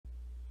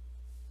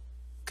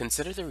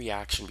Consider the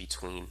reaction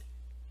between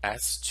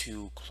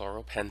S2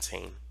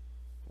 chloropentane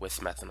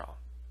with methanol.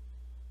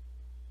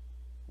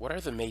 What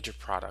are the major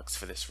products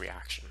for this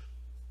reaction?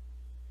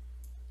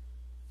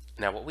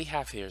 Now what we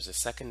have here is a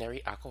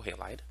secondary alkyl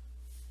halide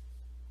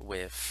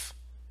with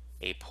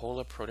a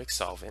polar protic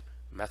solvent,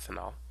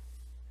 methanol,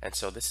 and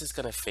so this is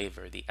going to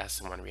favor the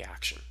SN1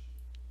 reaction.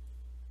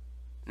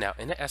 Now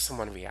in the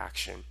SN1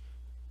 reaction,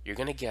 you're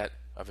going to get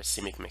a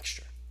racemic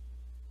mixture.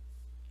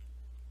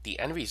 The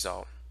end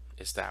result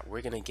is that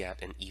we're going to get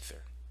an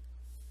ether.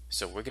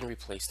 So we're going to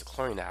replace the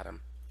chlorine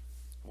atom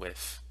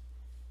with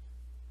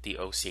the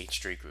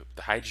OCH3 group.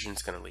 The hydrogen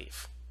is going to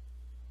leave.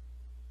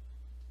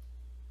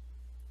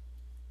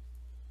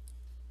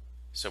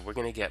 So we're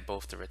going to get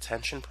both the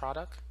retention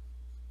product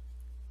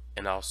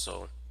and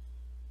also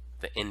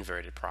the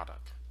inverted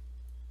product.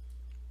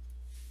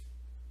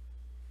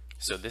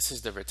 So this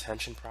is the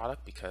retention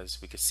product because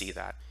we could see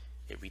that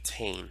it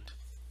retained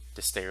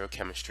the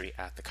stereochemistry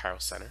at the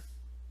chiral center,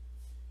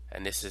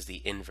 and this is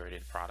the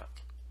inverted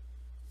product.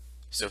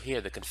 So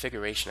here the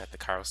configuration at the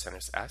chiral center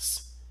is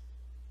S.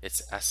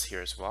 It's S here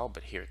as well,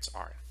 but here it's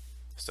R.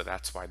 So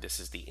that's why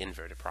this is the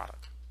inverted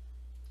product.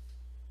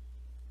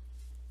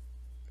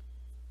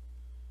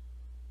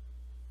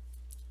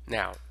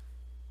 Now,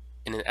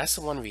 in an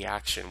SN1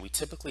 reaction, we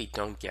typically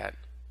don't get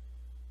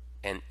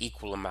an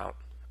equal amount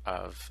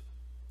of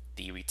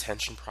the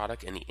retention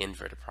product and the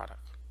inverted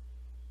product.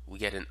 We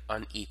get an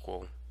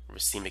unequal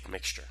racemic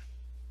mixture.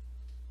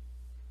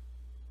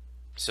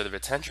 So the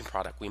retention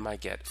product, we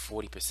might get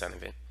 40%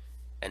 of it,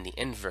 and the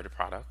inverted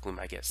product, we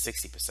might get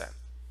 60%.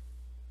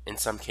 In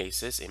some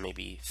cases, it may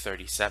be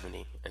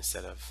 30-70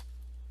 instead of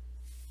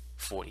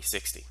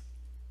 40-60.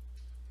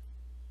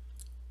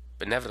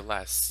 But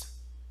nevertheless,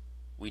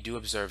 we do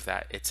observe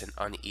that it's an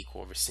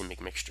unequal racemic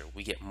mixture.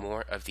 We get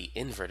more of the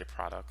inverted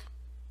product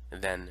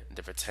than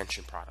the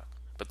retention product.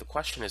 But the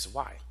question is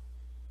why?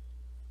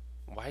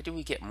 Why do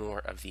we get more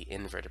of the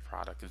inverted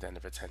product than the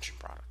retention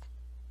product?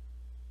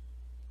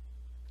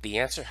 The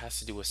answer has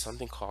to do with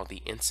something called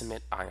the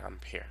intimate ion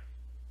pair.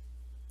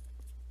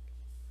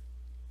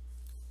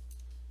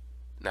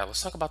 Now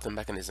let's talk about the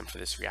mechanism for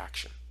this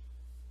reaction.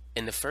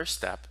 In the first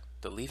step,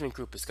 the leaving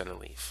group is going to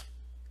leave,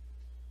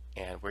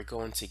 and we're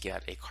going to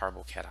get a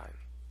carbocation,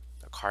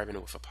 a carbon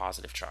with a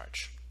positive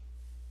charge.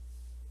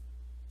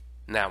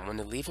 Now when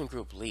the leaving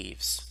group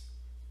leaves,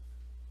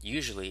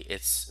 usually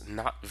it's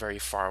not very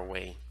far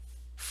away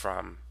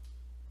from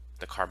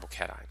the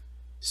carbocation.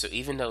 So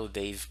even though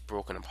they've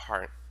broken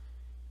apart,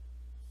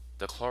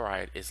 the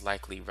chloride is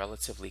likely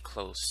relatively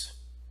close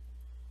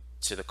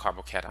to the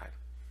carbocation.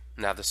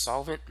 Now the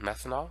solvent,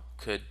 methanol,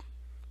 could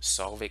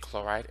solve a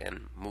chloride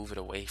and move it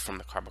away from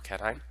the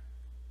carbocation,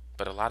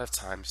 but a lot of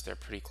times they're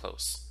pretty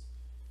close.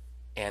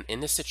 And in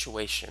this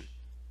situation,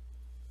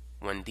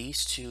 when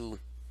these two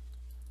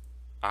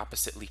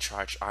oppositely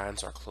charged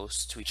ions are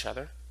close to each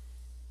other,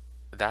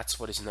 that's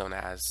what is known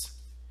as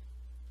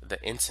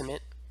the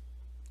intimate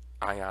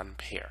ion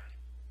pair.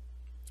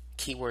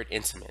 Keyword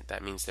intimate,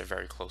 that means they're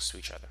very close to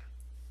each other.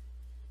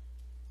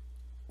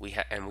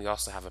 And we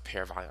also have a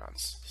pair of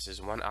ions. This is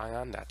one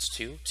ion, that's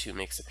two. Two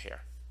makes a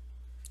pair.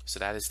 So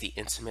that is the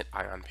intimate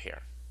ion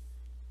pair.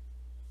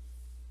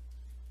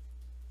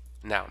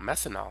 Now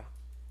methanol,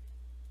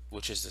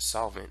 which is the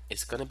solvent,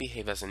 is going to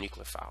behave as a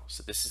nucleophile.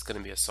 So this is going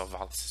to be a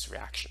solvolysis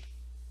reaction.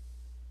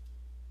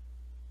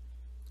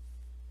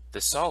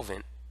 The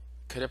solvent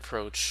could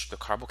approach the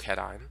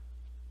carbocation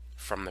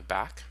from the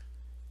back,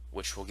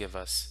 which will give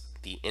us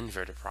the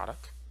inverted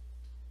product,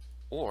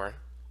 or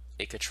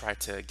it could try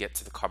to get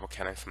to the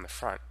carbocation from the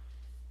front,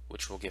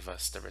 which will give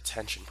us the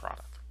retention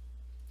product.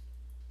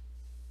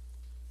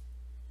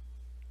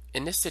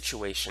 In this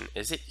situation,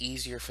 is it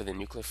easier for the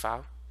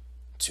nucleophile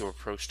to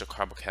approach the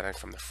carbocation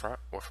from the front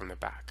or from the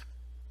back?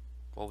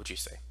 What would you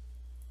say?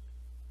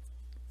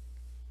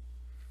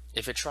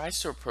 If it tries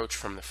to approach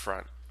from the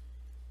front,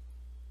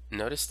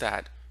 notice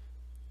that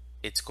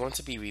it's going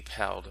to be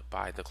repelled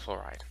by the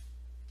chloride.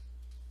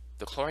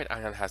 The chloride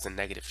ion has a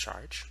negative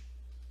charge,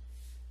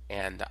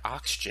 and the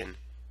oxygen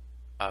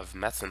of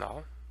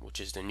methanol,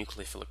 which is the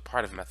nucleophilic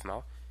part of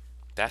methanol,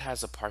 that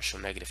has a partial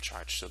negative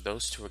charge. So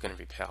those two are going to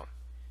repel.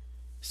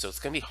 So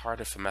it's going to be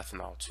harder for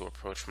methanol to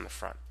approach from the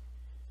front.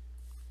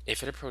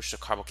 If it approached the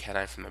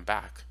carbocation from the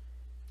back,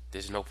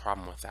 there's no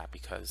problem with that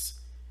because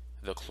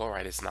the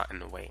chloride is not in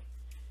the way.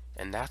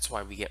 And that's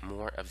why we get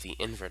more of the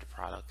inverted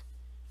product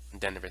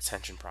than the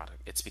retention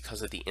product. It's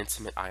because of the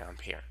intimate ion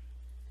pair.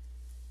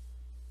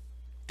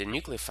 The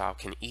nucleophile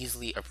can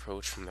easily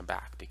approach from the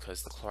back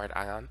because the chloride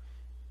ion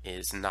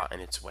is not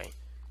in its way.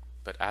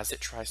 But as it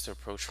tries to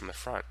approach from the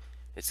front,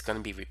 it's going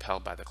to be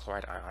repelled by the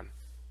chloride ion,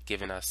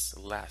 giving us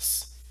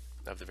less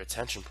of the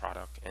retention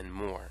product and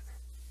more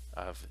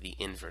of the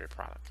inverted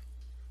product.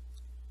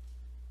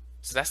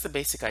 So that's the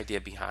basic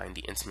idea behind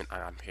the intimate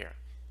ion pair.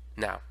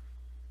 Now,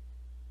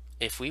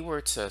 if we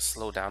were to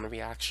slow down the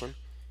reaction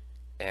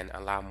and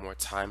allow more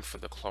time for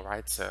the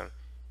chloride to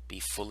be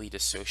fully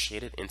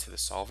dissociated into the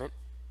solvent,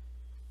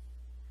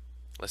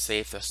 let's say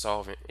if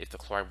the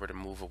chloride were to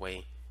move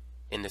away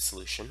in the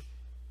solution,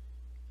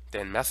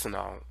 then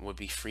methanol would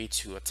be free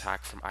to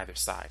attack from either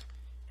side,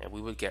 and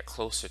we would get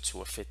closer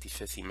to a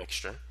 50-50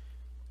 mixture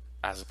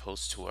as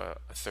opposed to a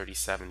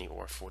 30-70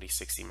 or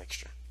 40-60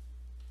 mixture.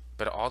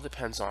 But it all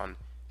depends on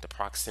the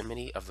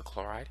proximity of the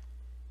chloride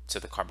to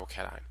the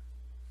carbocation.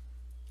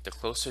 The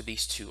closer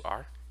these two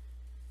are,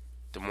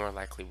 the more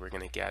likely we're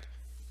going to get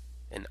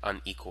an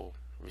unequal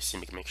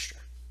racemic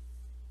mixture.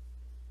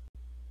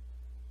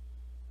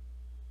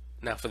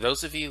 Now, for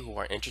those of you who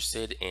are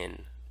interested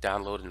in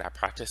downloading that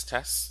practice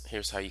test,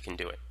 here's how you can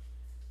do it.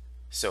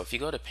 So if you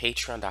go to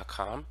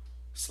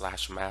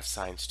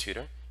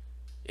patreon.com/mathsciencetutor,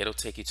 it'll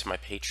take you to my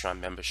Patreon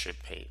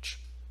membership page.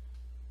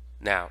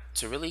 Now,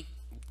 to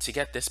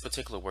get this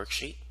particular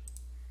worksheet,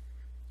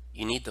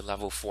 you need the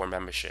level 4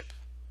 membership.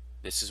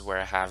 This is where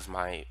I have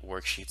my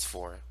worksheets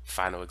for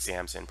final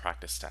exams and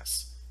practice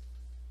tests.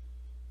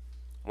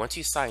 Once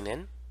you sign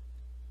in,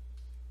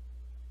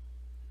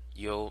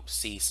 you'll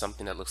see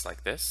something that looks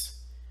like this.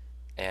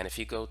 And if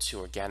you go to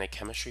organic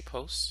chemistry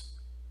posts,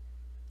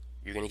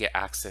 you're going to get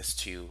access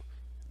to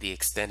the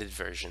extended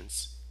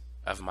versions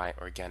of my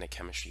organic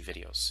chemistry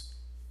videos.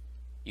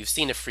 You've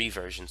seen the free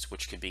versions,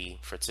 which could be,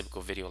 for a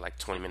typical video, like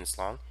 20 minutes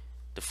long.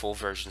 The full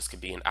versions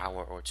could be an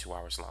hour or 2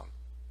 hours long.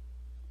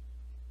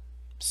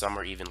 Some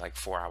are even like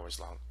 4 hours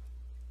long.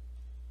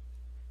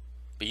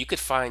 But you could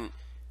find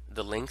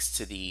the links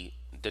to the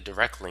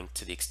direct link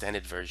to the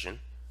extended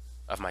version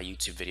of my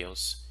YouTube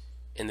videos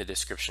in the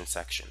description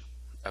section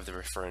of the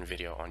referring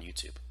video on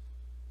YouTube.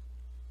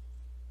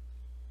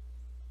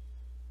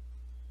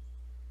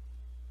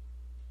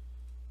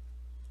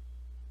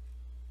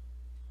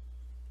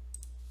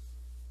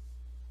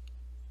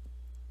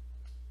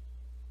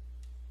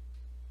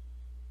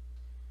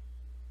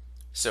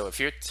 So if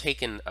you're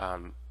taking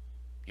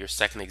your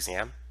second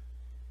exam,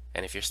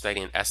 and if you're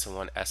studying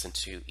SN1,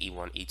 SN2,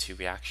 E1, E2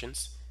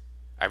 reactions,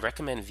 I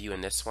recommend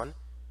viewing this one.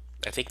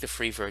 I think the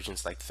free version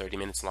is like 30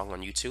 minutes long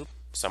on YouTube,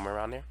 somewhere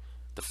around there.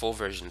 The full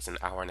version is an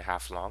hour and a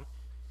half long.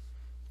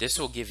 This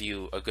will give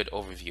you a good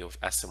overview of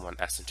SN1,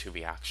 SN2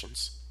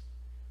 reactions.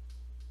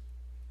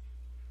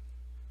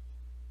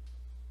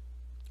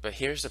 But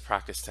here's the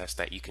practice test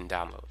that you can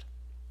download.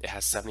 It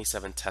has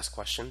 77 test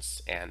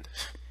questions, and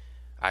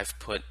I've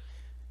put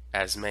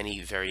as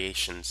many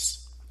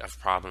variations of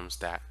problems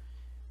that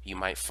you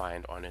might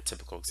find on a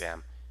typical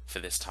exam for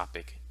this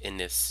topic in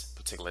this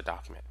particular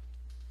document.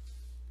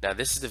 Now,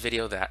 this is the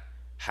video that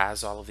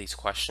has all of these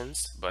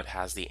questions, but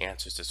has the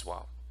answers as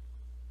well.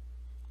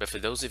 But for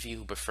those of you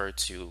who prefer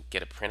to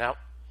get a printout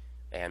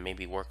and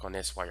maybe work on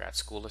this while you're at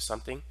school or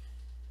something,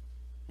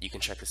 you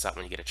can check this out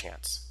when you get a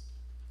chance.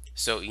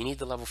 So you need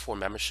the level 4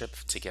 membership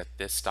to get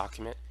this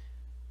document,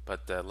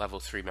 but the level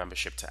 3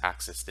 membership to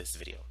access this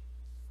video.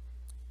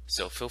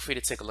 So feel free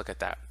to take a look at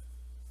that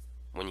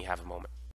when you have a moment.